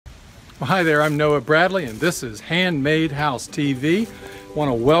Well, hi there, I'm Noah Bradley and this is Handmade House TV. I want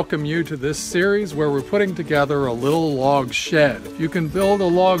to welcome you to this series where we're putting together a little log shed. If you can build a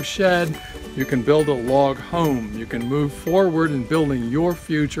log shed, you can build a log home. You can move forward in building your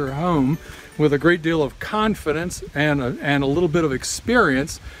future home with a great deal of confidence and a little bit of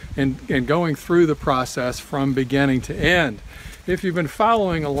experience in going through the process from beginning to end. If you've been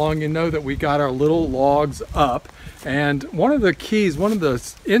following along, you know that we got our little logs up, and one of the keys, one of the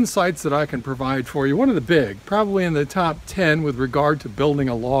insights that I can provide for you, one of the big, probably in the top 10 with regard to building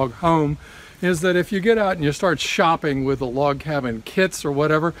a log home, is that if you get out and you start shopping with the log cabin kits or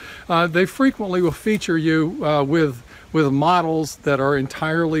whatever, they frequently will feature you with models that are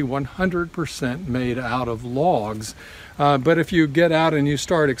entirely 100% made out of logs. But if you get out and you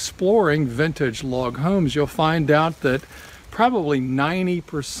start exploring vintage log homes, you'll find out that probably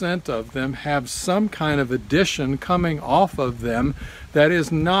 90% of them have some kind of addition coming off of them that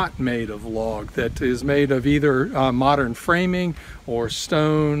is not made of log, that is made of either modern framing or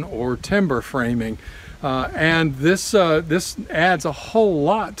stone or timber framing. And this adds a whole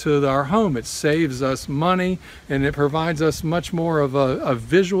lot to our home. It saves us money and it provides us much more of a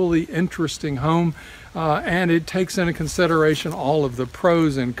visually interesting home. And it takes into consideration all of the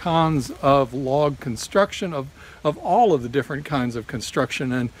pros and cons of log construction, of all of the different kinds of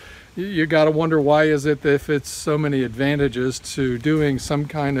construction. And you got to wonder, why is it that if it's so many advantages to doing some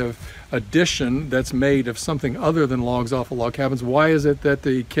kind of addition that's made of something other than logs off of log cabins, why is it that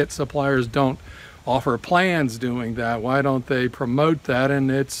the kit suppliers don't offer plans doing that? Why don't they promote that?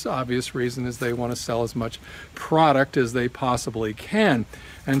 And its obvious reason is they want to sell as much product as they possibly can.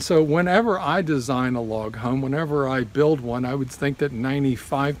 And so whenever I design a log home, whenever I build one, I would think that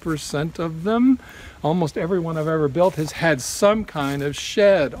 95% of them, almost everyone I've ever built, has had some kind of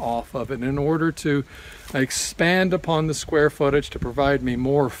shed off of it in order to expand upon the square footage, to provide me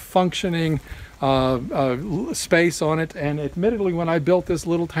more functioning space on it. And admittedly, when I built this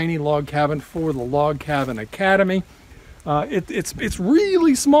little tiny log cabin for the Log Cabin Academy, it's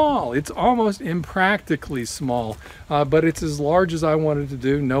really small. It's almost impractically small, but it's as large as I wanted to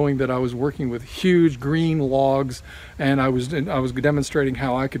do, knowing that I was working with huge green logs, and I was demonstrating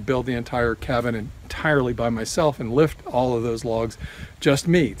how I could build the entire cabin entirely by myself and lift all of those logs, just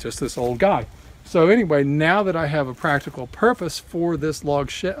me, just this old guy. So anyway, now that I have a practical purpose for this log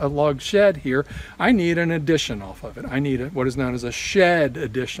shed here, I need an addition off of it. I need what is known as a shed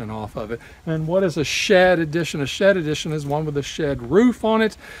addition off of it. And what is a shed addition? A shed addition is one with a shed roof on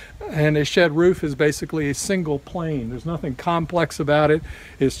it. And a shed roof is basically a single plane. There's nothing complex about it.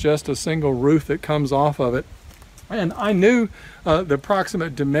 It's just a single roof that comes off of it. And I knew the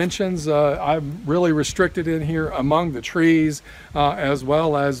approximate dimensions. I'm really restricted in here among the trees, as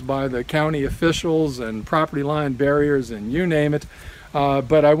well as by the county officials and property line barriers and you name it.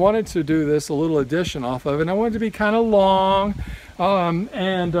 But I wanted to do this a little addition off of it, and I wanted it to be kind of long.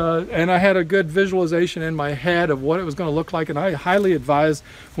 And I had a good visualization in my head of what it was going to look like. And I highly advise,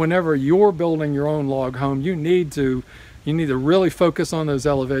 whenever you're building your own log home, you need to really focus on those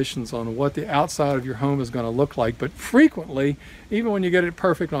elevations, on what the outside of your home is going to look like. But frequently, even when you get it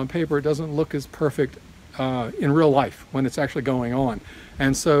perfect on paper, it doesn't look as perfect in real life when it's actually going on.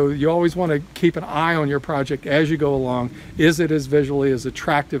 And so you always want to keep an eye on your project as you go along. Is it as visually as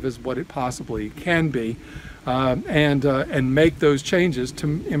attractive as what it possibly can be? And make those changes to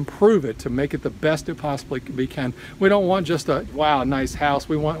improve it, to make it the best it possibly can. We don't want just a wow nice house.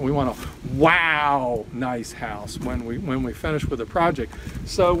 We want a wow nice house when we finish with the project.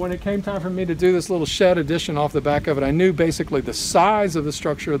 So when it came time for me to do this little shed addition off the back of it, I knew basically the size of the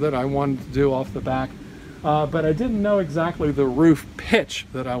structure that I wanted to do off the back, but I didn't know exactly the roof pitch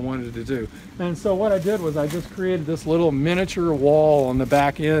that I wanted to do. And so what I did was I just created this little miniature wall on the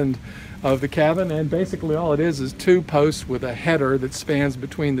back end of the cabin, and basically all it is two posts with a header that spans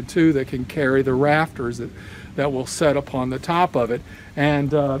between the two that can carry the rafters that will set upon the top of it.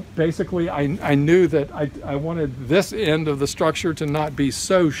 And basically I knew that I wanted this end of the structure to not be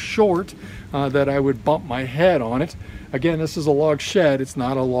so short that I would bump my head on it. Again, this is a log shed, it's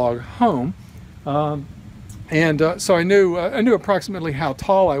not a log home. So I knew approximately how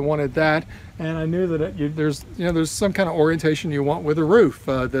tall I wanted that, and I knew that there's some kind of orientation you want with a roof.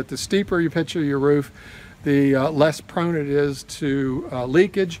 That the steeper you picture your roof, the less prone it is to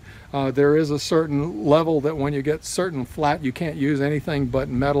leakage. There is a certain level that when you get certain flat, you can't use anything but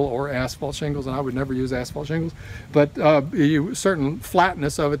metal or asphalt shingles, and I would never use asphalt shingles, but certain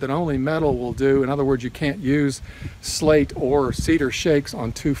flatness of it that only metal will do. In other words, you can't use slate or cedar shakes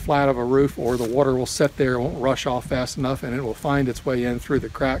on too flat of a roof, or the water will sit there, it won't rush off fast enough, and it will find its way in through the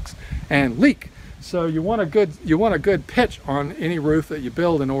cracks and leak. So you want a good pitch on any roof that you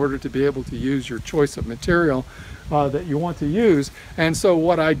build in order to be able to use your choice of material that you want to use. And so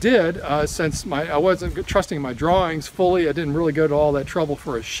what I did, since I wasn't trusting my drawings fully, I didn't really go to all that trouble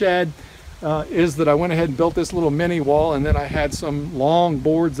for a shed, is that I went ahead and built this little mini wall, and then I had some long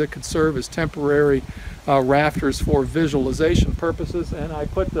boards that could serve as temporary rafters for visualization purposes, and I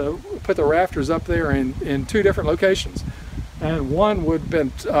put the rafters up there in two different locations. And one would have been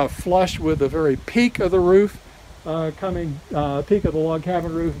flush with the very peak of the roof, peak of the log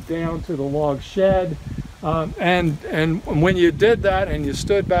cabin roof down to the log shed. And when you did that and you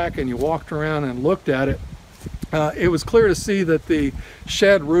stood back and you walked around and looked at it, it was clear to see that the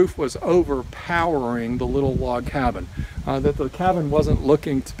shed roof was overpowering the little log cabin, that the cabin wasn't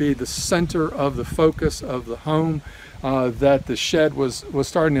looking to be the center of the focus of the home, that the shed was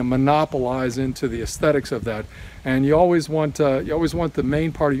starting to monopolize into the aesthetics of that. And you always want the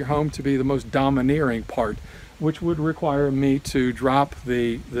main part of your home to be the most domineering part, which would require me to drop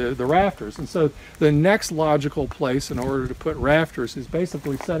the rafters. And so the next logical place in order to put rafters is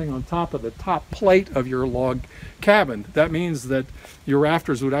basically setting on top of the top plate of your log cabin. That means that your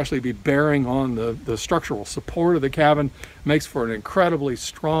rafters would actually be bearing on the structural support of the cabin. Makes for an incredibly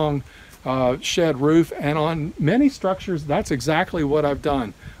strong shed roof, and on many structures that's exactly what I've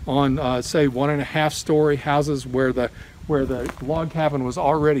done. On say 1.5 story houses where the log cabin was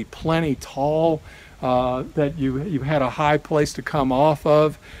already plenty tall, that you had a high place to come off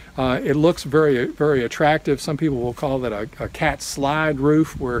of. It looks very, very attractive. Some people will call that a cat slide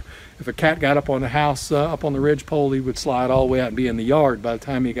roof, where if a cat got up on the house, up on the ridge pole, he would slide all the way out and be in the yard by the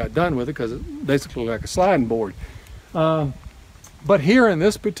time he got done with it, because it basically looked like a sliding board. But here in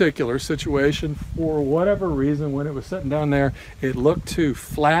this particular situation, for whatever reason, when it was sitting down there, it looked too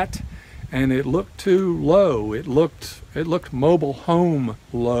flat and it looked too low. It looked mobile home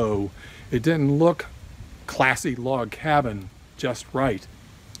low. It didn't look classy log cabin just right.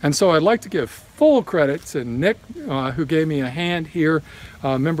 And so I'd like to give full credit to Nick, who gave me a hand here,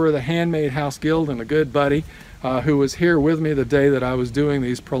 a member of the Handmade House Guild and a good buddy, who was here with me the day that I was doing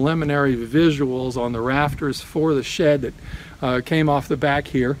these preliminary visuals on the rafters for the shed that came off the back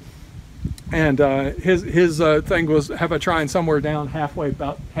here. And his thing was have a try and somewhere down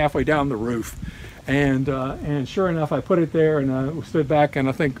about halfway down the roof. And sure enough, I put it there and stood back, and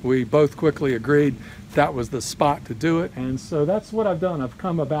I think we both quickly agreed that was the spot to do it. And so that's what I've done. I've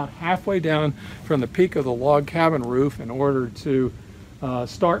come about halfway down from the peak of the log cabin roof in order to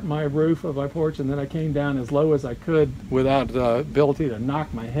start my roof of my porch, and then I came down as low as I could without the ability to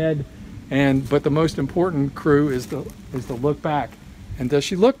knock my head. But the most important crew is to look back, and does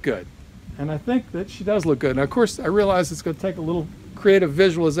she look good? And I think that she does look good. And of course, I realize it's going to take a little creative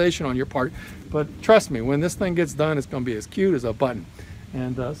visualization on your part, but trust me, when this thing gets done, it's going to be as cute as a button.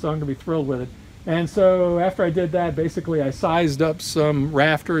 And so I'm going to be thrilled with it. And so after I did that, basically I sized up some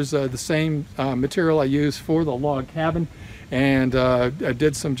rafters, the same material I used for the log cabin, and I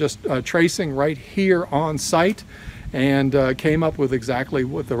did some just tracing right here on site, and came up with exactly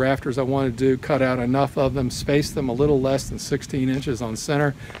what the rafters I wanted to do, cut out enough of them, spaced them a little less than 16 inches on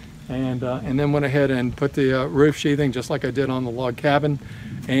center, and then went ahead and put the roof sheathing just like I did on the log cabin,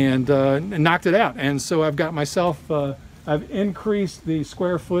 and knocked it out. And so I've got myself, I've increased the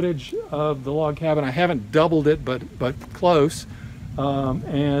square footage of the log cabin. I haven't doubled it, but close.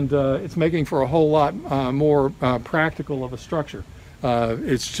 And it's making for a whole lot more practical of a structure.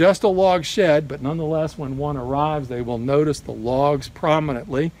 It's just a log shed, but nonetheless, when one arrives, they will notice the logs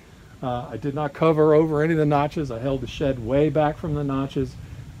prominently. I did not cover over any of the notches. I held the shed way back from the notches.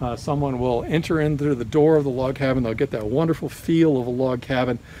 Someone will enter in through the door of the log cabin. They'll get that wonderful feel of a log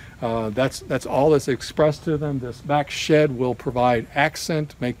cabin. That's all that's expressed to them. This back shed will provide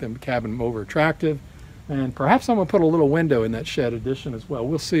accent, make the cabin more attractive. And perhaps I'm going to put a little window in that shed addition as well.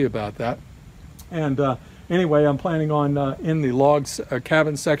 We'll see about that. And anyway, I'm planning on in the log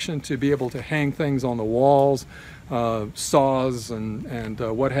cabin section to be able to hang things on the walls, saws and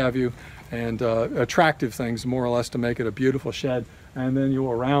what have you, and attractive things more or less to make it a beautiful shed. And then you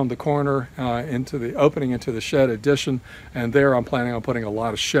will round the corner into the opening into the shed addition, and there I'm planning on putting a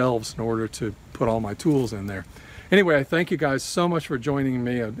lot of shelves in order to put all my tools in there. Anyway, I thank you guys so much for joining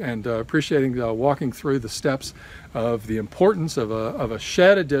me, and appreciating walking through the steps of the importance of a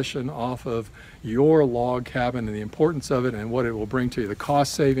shed addition off of your log cabin, and the importance of it and what it will bring to you, the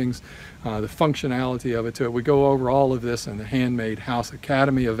cost savings, the functionality of it to it. We go over all of this in the Handmade House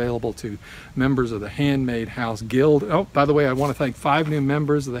Academy, available to members of the Handmade House Guild. Oh, by the way, I want to thank 5 new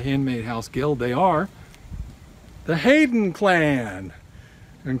members of the Handmade House Guild. They are the Hayden clan,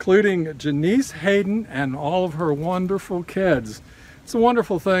 including Janice Hayden and all of her wonderful kids. It's a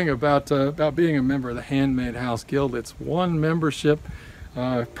wonderful thing about being a member of the Handmade House Guild. It's one membership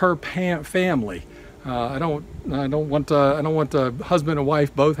per family. I don't want the husband and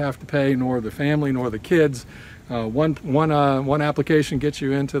wife both have to pay, nor the family, nor the kids. One application gets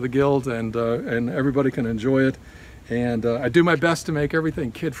you into the guild, and everybody can enjoy it. And I do my best to make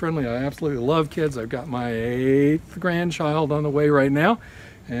everything kid-friendly. I absolutely love kids. I've got my 8th grandchild on the way right now,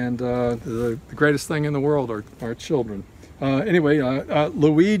 and the greatest thing in the world are children. Anyway,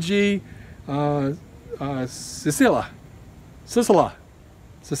 Luigi, Cecilia.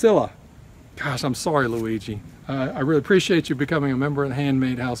 Gosh, I'm sorry, Luigi. I really appreciate you becoming a member of the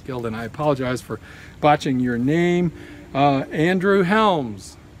Handmade House Guild, and I apologize for botching your name. Andrew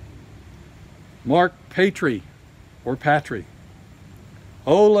Helms, Mark Patry, or Patry,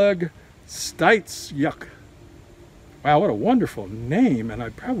 Oleg Steitzyuk. Wow, what a wonderful name, and I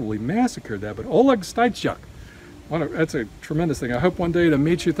probably massacred that, but Oleg Steitzyuk. That's a tremendous thing. I hope one day to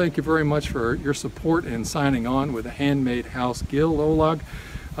meet you. Thank you very much for your support in signing on with the Handmade House Guild, Oleg.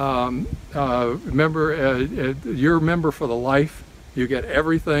 Remember, you're a member for the life. You get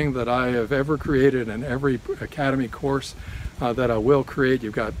everything that I have ever created in every Academy course that I will create.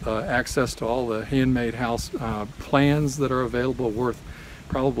 You've got access to all the Handmade House plans that are available, worth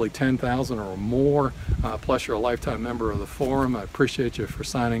probably $10,000 or more, plus you're a lifetime member of the forum. I appreciate you for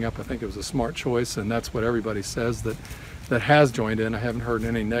signing up. I think it was a smart choice, and that's what everybody says that has joined in. I haven't heard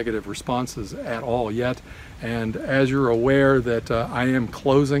any negative responses at all yet. And as you're aware that I am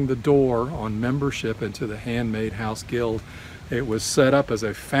closing the door on membership into the Handmade House Guild. It was set up as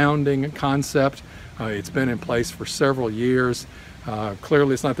a founding concept. It's been in place for several years.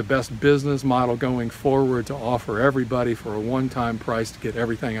 Clearly it's not the best business model going forward to offer everybody for a one-time price to get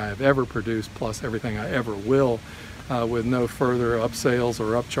everything I have ever produced plus everything I ever will with no further upsales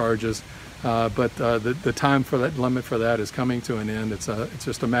or upcharges. But the time for that limit for that is coming to an end. It's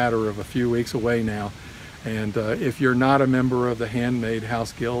just a matter of a few weeks away now. And if you're not a member of the Handmade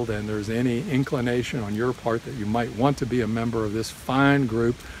House Guild and there's any inclination on your part that you might want to be a member of this fine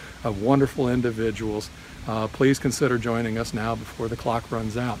group of wonderful individuals, please consider joining us now before the clock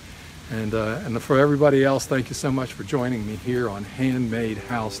runs out. And for everybody else, thank you so much for joining me here on Handmade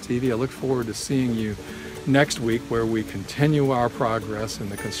House TV. I look forward to seeing you next week, where we continue our progress in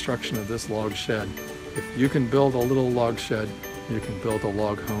the construction of this log shed. If you can build a little log shed, you can build a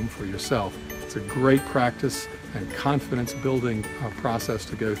log home for yourself. It's a great practice and confidence building process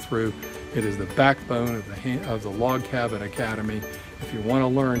to go through. It is the backbone of the Log Cabin Academy. If you want to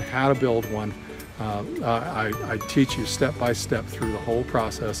learn how to build one, I teach you step by step through the whole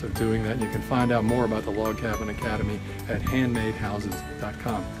process of doing that. You can find out more about the Log Cabin Academy at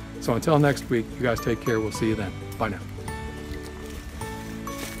handmadehouses.com. So until next week, you guys take care. We'll see you then. Bye now.